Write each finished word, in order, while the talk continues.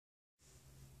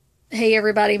Hey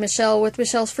everybody, Michelle with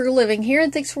Michelle's Frugal Living here,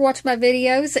 and thanks for watching my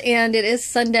videos. And it is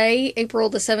Sunday, April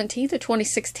the 17th of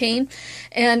 2016,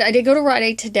 and I did go to Rite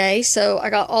Aid today, so I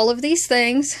got all of these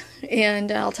things, and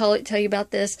I'll tell you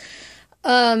about this.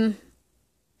 So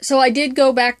I did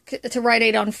go back to Rite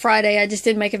Aid on Friday. I just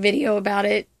didn't make a video about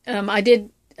it. I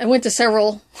went to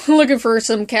several looking for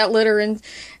some cat litter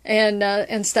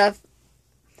and stuff.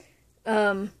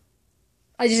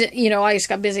 I just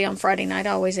got busy on Friday night.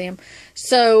 I always am.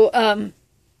 So, and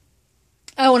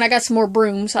I got some more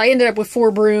brooms. I ended up with 4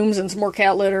 brooms and some more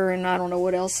cat litter and I don't know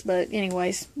what else. But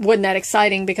anyways, wasn't that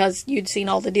exciting because you'd seen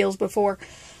all the deals before.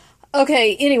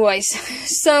 Okay, anyways.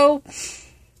 So,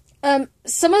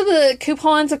 some of the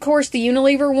coupons, of course, the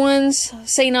Unilever ones,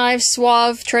 St. Ives,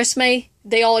 Suave, Tresemme,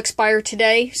 they all expire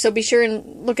today. So be sure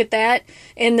and look at that.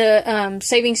 And the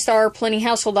Saving Star Plenty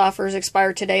household offers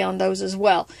expire today on those as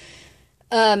well.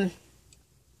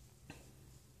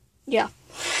 Yeah.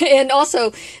 And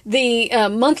also, the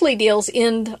monthly deals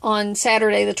end on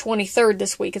Saturday the 23rd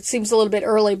this week. It seems a little bit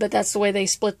early, but that's the way they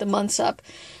split the months up.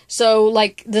 So,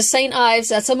 like, the St. Ives,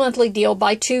 that's a monthly deal.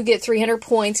 Buy 2, get 300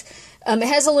 points. It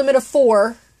has a limit of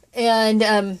 4. And,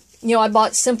 I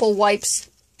bought simple wipes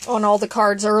on all the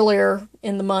cards earlier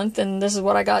in the month, and this is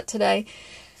what I got today.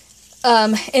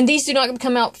 And these do not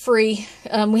come out free.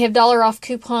 We have $1 off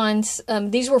coupons.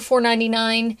 These were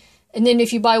 $4.99. And then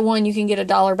if you buy 1, you can get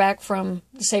 $1 back from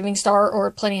the Saving Star or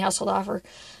Plenty household offer.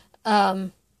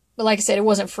 But like I said, it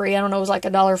wasn't free. I don't know, it was like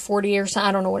 $1.40 or something.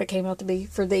 I don't know what it came out to be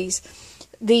for these.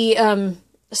 The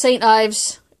St.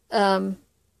 Ives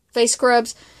face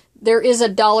scrubs, there is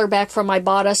 $1 back from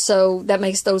Ibotta, so that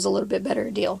makes those a little bit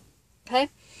better deal. Okay?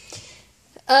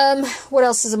 What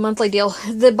else is a monthly deal?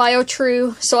 The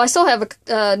BioTrue. So I still have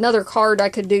another card I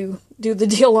could do the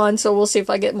deal on, so we'll see if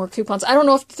I get more coupons. I don't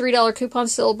know if the $3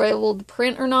 coupon's still available to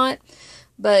print or not,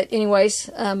 but anyways,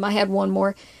 I had one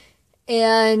more.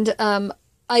 And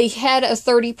I had a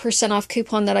 30% off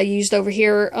coupon that I used over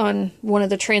here on one of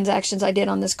the transactions I did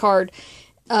on this card.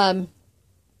 So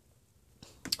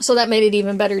that made it an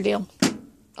even better deal.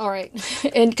 All right.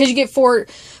 And because you get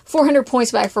 400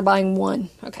 points back for buying 1.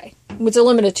 Okay. With a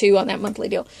limit of 2 on that monthly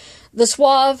deal. The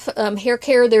Suave hair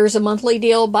care, there's a monthly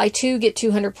deal. Buy 2, get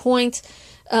 200 points.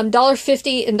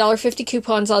 $1.50 and $1.50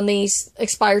 coupons on these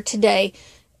expire today.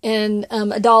 And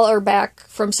 $1 back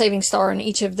from Saving Star on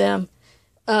each of them.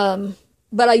 But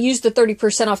I used the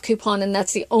 30% off coupon, and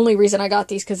that's the only reason I got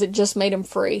these, because it just made them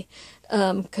free.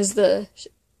 Because the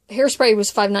hairspray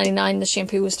was $5.99, the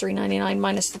shampoo was $3.99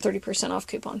 minus the 30% off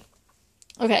coupon.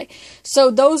 Okay, so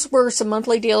those were some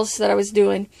monthly deals that I was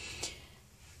doing.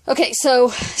 Okay, so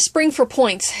spring for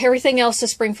points. Everything else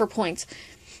is spring for points.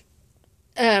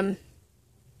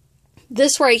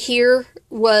 This right here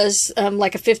was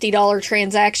like a $50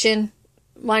 transaction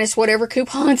minus whatever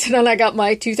coupons, and then I got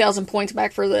my 2,000 points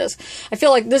back for this. I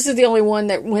feel like this is the only one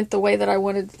that went the way that I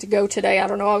wanted to go today. I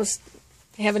don't know, I was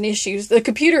having issues. The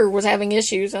computer was having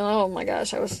issues, and oh my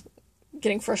gosh, I was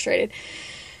getting frustrated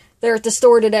there at the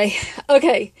store today.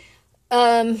 Okay,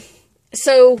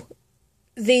 so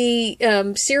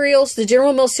the cereals, the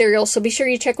General Mills cereals, so be sure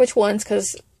you check which ones,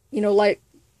 because, like,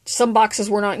 some boxes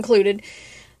were not included.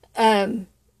 2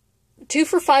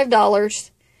 for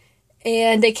 $5,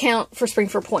 and they count for spring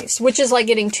for points, which is like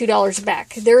getting $2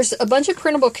 back. There's a bunch of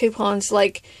printable coupons,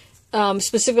 like,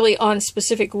 specifically on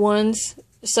specific ones.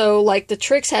 So, like, the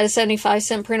Trix had a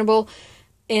 75-cent printable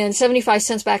and 75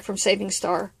 cents back from Saving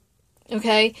Star.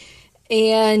 Okay?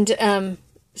 And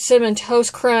Cinnamon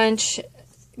Toast Crunch,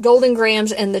 Golden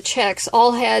Grams, and the Chex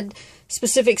all had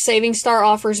specific Saving Star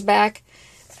offers back.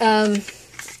 And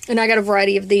I got a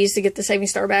variety of these to get the Saving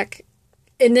Star back.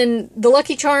 And then the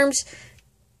Lucky Charms,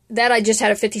 that I just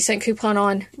had a 50-cent coupon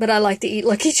on, but I like to eat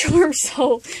Lucky Charms,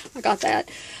 so I got that.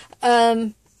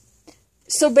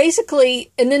 So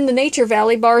basically, and then the Nature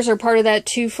Valley bars are part of that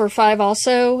 2 for $5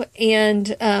 also, and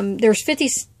there's 50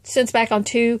 cents back on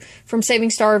 2 from Saving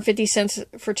Star and 50 cents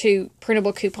for 2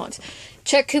 printable coupons.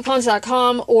 Check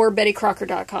coupons.com or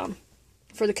bettycrocker.com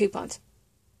for the coupons.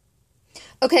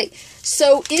 Okay,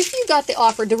 so if you got the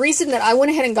offer, the reason that I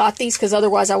went ahead and got these, because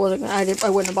otherwise I wouldn't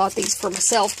have bought these for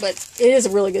myself, but it is a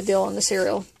really good deal on the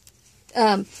cereal.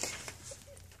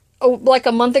 Like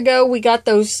a month ago, we got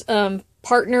those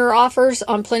partner offers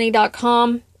on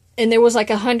plenty.com, and there was like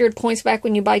 100 points back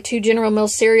when you buy 2 General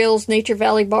Mills cereals, Nature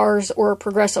Valley bars, or a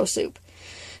Progresso soup.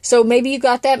 So maybe you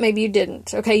got that, maybe you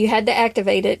didn't. Okay, you had to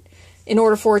activate it in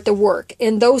order for it to work.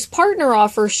 And those partner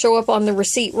offers show up on the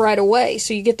receipt right away,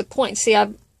 so you get the points. See,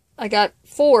 I got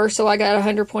 4, so I got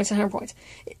 100 points, 100 points.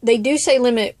 They do say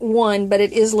limit 1, but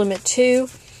it is limit 2.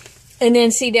 And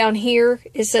then see down here,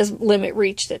 it says limit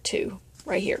reached at 2,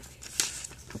 right here.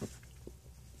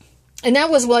 And that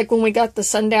was like when we got the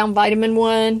Sundown Vitamin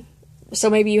one. So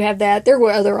maybe you have that. There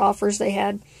were other offers they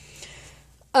had.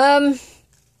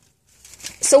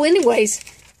 So anyways,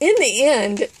 in the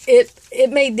end, it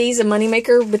made these a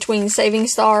moneymaker between Saving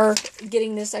Star,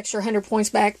 getting this extra 100 points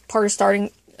back, part of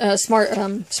starting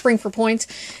Spring for Points.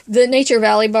 The Nature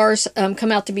Valley bars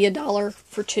come out to be $1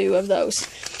 for 2 of those.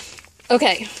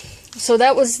 Okay, so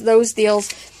that was those deals.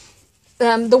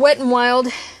 The Wet n Wild,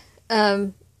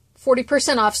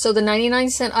 40% off, so the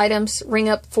 99-cent items ring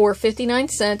up for 59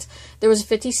 cents. There was a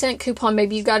 50-cent coupon.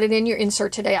 Maybe you got it in your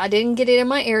insert today. I didn't get it in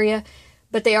my area,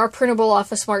 but they are printable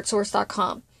off of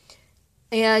smartsource.com.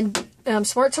 And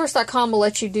smartsource.com will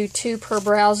let you do 2 per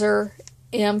browser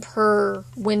and per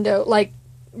window, like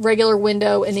regular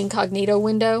window and incognito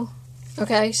window.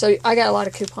 Okay, so I got a lot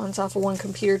of coupons off of one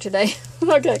computer today.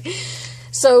 Okay,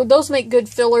 so those make good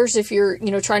fillers if you're,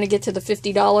 trying to get to the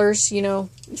 $50,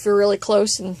 if you're really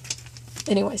close. And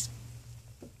anyways,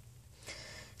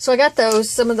 so I got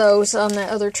some of those on that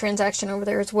other transaction over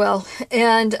there as well.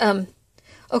 And,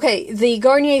 okay, the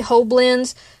Garnier Whole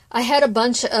Blends, I had a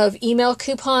bunch of email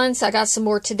coupons. I got some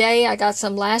more today. I got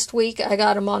some last week. I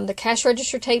got them on the cash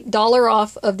register tape. $1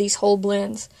 off of these Whole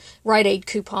Blends Rite Aid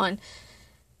coupon.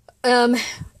 And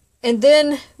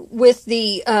then with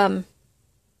the $2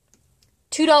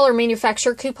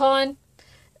 manufacturer coupon,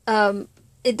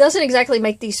 it doesn't exactly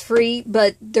make these free,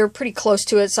 but they're pretty close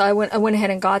to it. So I went ahead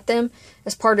and got them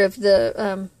as part of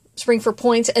the Spring for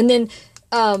Points. And then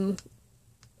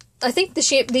I think these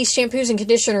shampoos and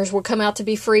conditioners will come out to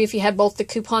be free if you had both the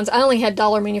coupons. I only had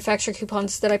 $1 manufacturer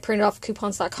coupons that I printed off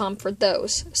coupons.com for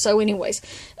those. So anyways,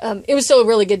 it was still a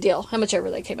really good deal, how much ever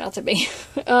they came out to be.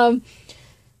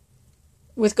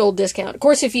 With gold discount. Of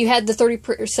course, if you had the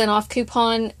 30% off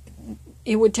coupon,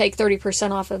 it would take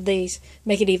 30% off of these,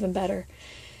 make it even better.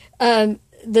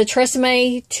 The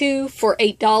Tresemme 2 for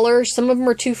 $8. Some of them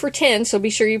are 2 for $10, so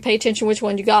be sure you pay attention which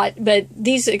one you got. But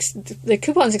the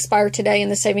coupons expire today,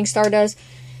 and the Saving Star does.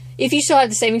 If you still have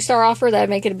the Saving Star offer, that would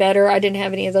make it better. I didn't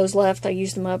have any of those left. I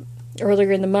used them up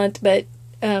earlier in the month. But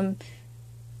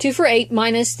 2 for $8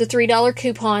 minus the $3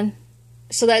 coupon,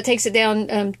 so that takes it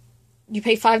down. You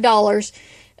pay $5.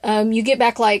 You get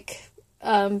back like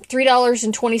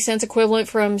 $3.20 equivalent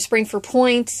from Spring for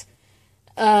Points.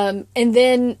 And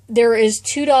then there is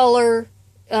 $2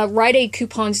 Rite Aid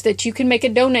coupons that you can make a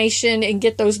donation and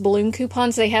get those balloon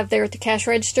coupons they have there at the cash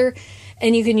register.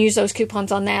 And you can use those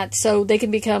coupons on that. So they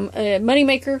can become a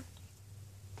moneymaker.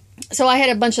 So I had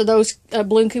a bunch of those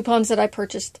balloon coupons that I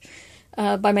purchased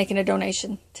by making a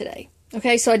donation today.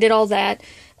 Okay, so I did all that.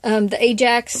 The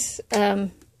Ajax,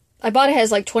 I bought it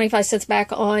has like 25 cents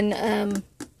back on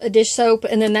a dish soap,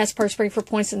 and then that's per Spring for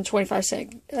Points and the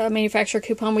 25-cent manufacturer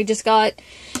coupon we just got.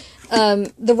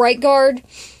 The Right Guard,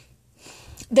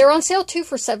 they're on sale 2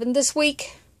 for $7 this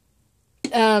week,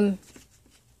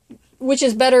 which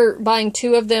is better buying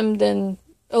 2 of them than,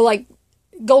 like,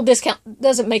 gold discount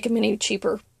doesn't make them any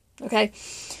cheaper, okay?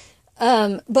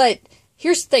 But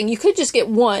here's the thing, you could just get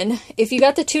one. If you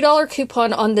got the $2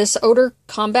 coupon on this Odor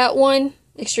Combat one,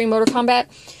 Extreme Odor Combat,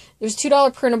 there's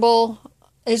 $2 printable.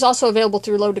 It's also available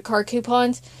through load to card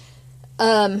coupons.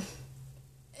 And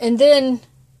then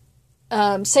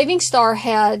Saving Star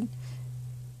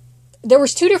there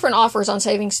was 2 different offers on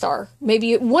Saving Star.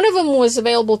 Maybe one of them was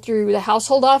available through the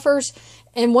household offers,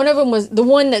 and one of them was, the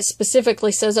one that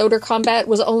specifically says Odor Combat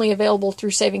was only available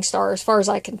through Saving Star, as far as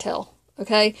I can tell.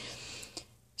 Okay?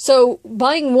 So,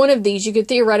 buying one of these, you could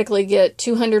theoretically get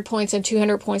 200 points and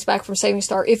 200 points back from Saving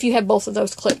Star if you had both of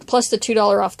those clicked, plus the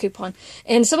 $2 off coupon.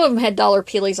 And some of them had dollar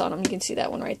peelies on them. You can see that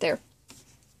one right there.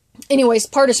 Anyways,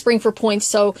 part of Spring for Points.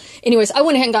 So, anyways, I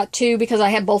went ahead and got 2 because I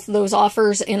had both of those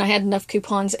offers, and I had enough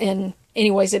coupons, and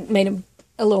anyways, it made them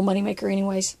a little moneymaker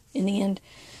anyways, in the end.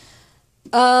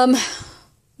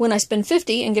 When I spend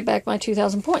 50 and get back my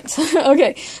 2,000 points.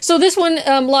 Okay, so this one,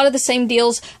 a lot of the same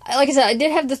deals. Like I said, I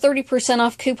did have the 30%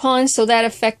 off coupon, so that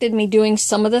affected me doing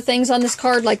some of the things on this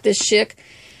card, like this Schick.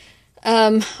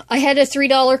 I had a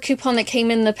 $3 coupon that came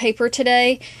in the paper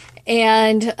today,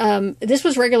 and this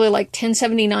was regularly like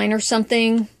 $10.79 or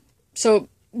something. So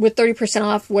with 30%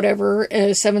 off, whatever,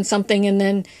 7 something,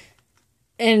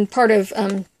 and part of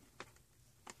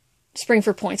Spring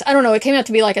for Points. I don't know. It came out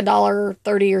to be like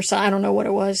 $1.30 or so. I don't know what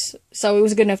it was. So it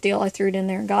was a good enough deal. I threw it in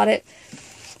there and got it.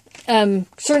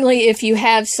 Certainly, if you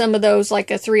have some of those, like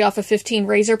a 3 off of 15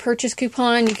 razor purchase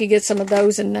coupon, you could get some of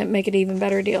those and make it an even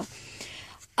better deal.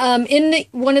 In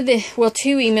one of the,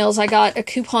 2 emails, I got a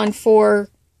coupon for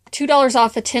 $2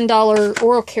 off a $10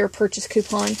 oral care purchase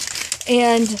coupon.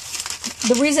 And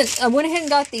the reason I went ahead and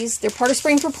got these, they're part of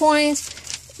Spring for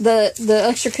Points. the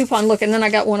extra coupon, look, and then I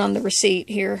got one on the receipt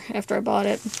here after I bought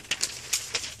it.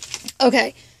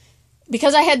 Okay,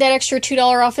 because I had that extra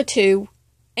 $2 off of 2,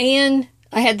 and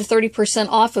I had the 30%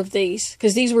 off of these,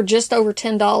 because these were just over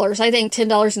 $10. I think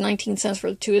 $10.19 for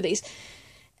the 2 of these.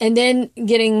 And then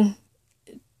getting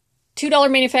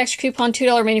 $2 manufacturer coupon,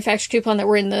 $2 manufacturer coupon that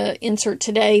were in the insert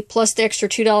today, plus the extra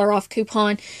 $2 off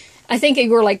coupon. I think they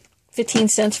were like 15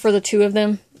 cents for the 2 of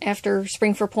them after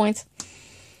Spring for Points.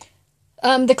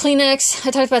 The Kleenex,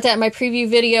 I talked about that in my preview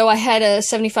video. I had a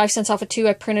 75 cents off of 2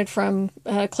 I printed from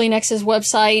Kleenex's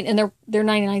website, and they're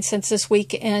 99 cents this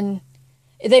week, and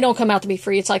they don't come out to be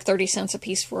free. It's like 30 cents a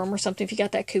piece for them or something if you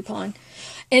got that coupon.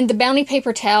 And the Bounty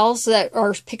paper towels that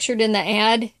are pictured in the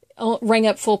ad rang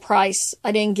up full price.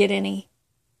 I didn't get any.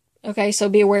 Okay, so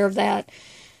be aware of that.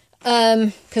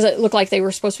 Because it looked like they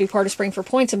were supposed to be part of Spring for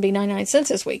Points and be 99 cents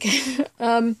this week.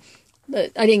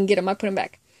 But I didn't get them. I put them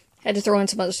back. Had to throw in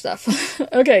some other stuff.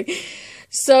 Okay.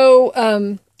 So,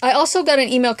 I also got an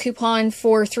email coupon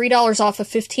for $3 off a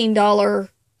 $15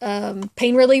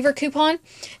 pain reliever coupon.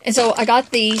 And so I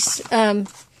got these,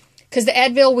 because the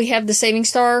Advil, we have the Saving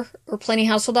Star or Plenty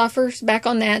Household Offers back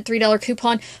on that $3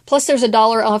 coupon. Plus there's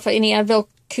 $1 off of any Advil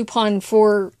coupon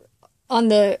on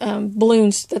the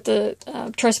balloons that the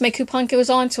Tresemme coupon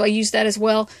goes on. So I used that as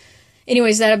well.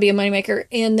 Anyways, that'll be a moneymaker.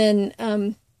 And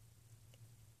then,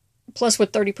 plus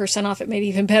with 30% off, it made it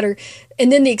even better.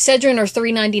 And then the Excedrin are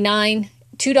 $3.99.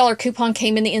 $2 coupon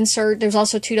came in the insert. There's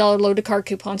also $2 loaded card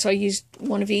coupon, so I used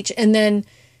one of each. And then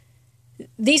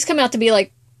these come out to be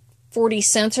like 40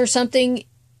 cents or something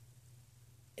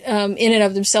in and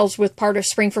of themselves with part of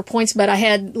Spring for Points, but I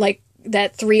had like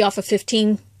that 3 off of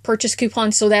 15 purchase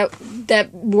coupon, so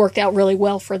that worked out really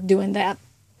well for doing that.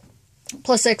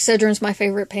 Plus Excedrin's my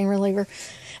favorite pain reliever.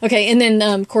 Okay, and then,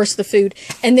 of course, the food.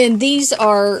 And then these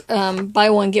are buy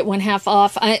one, get one half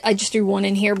off. I just threw one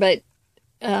in here, but...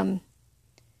 and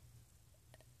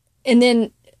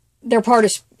then they're part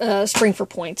of Spring for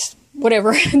Points.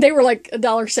 Whatever. They were like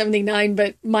 $1.79,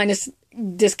 but minus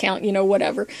discount,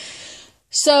 whatever.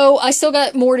 So I still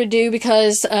got more to do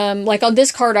because, like on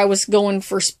this card, I was going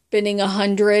for spending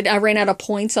 100. I ran out of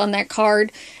points on that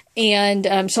card.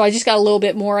 And so I just got a little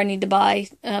bit more I need to buy.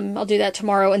 I'll do that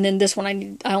tomorrow. And then this one, I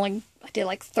did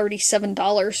like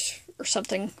 $37 or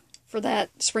something for that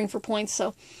Spring for Points.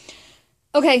 So,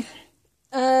 okay.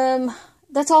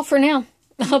 That's all for now.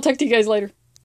 I'll talk to you guys later.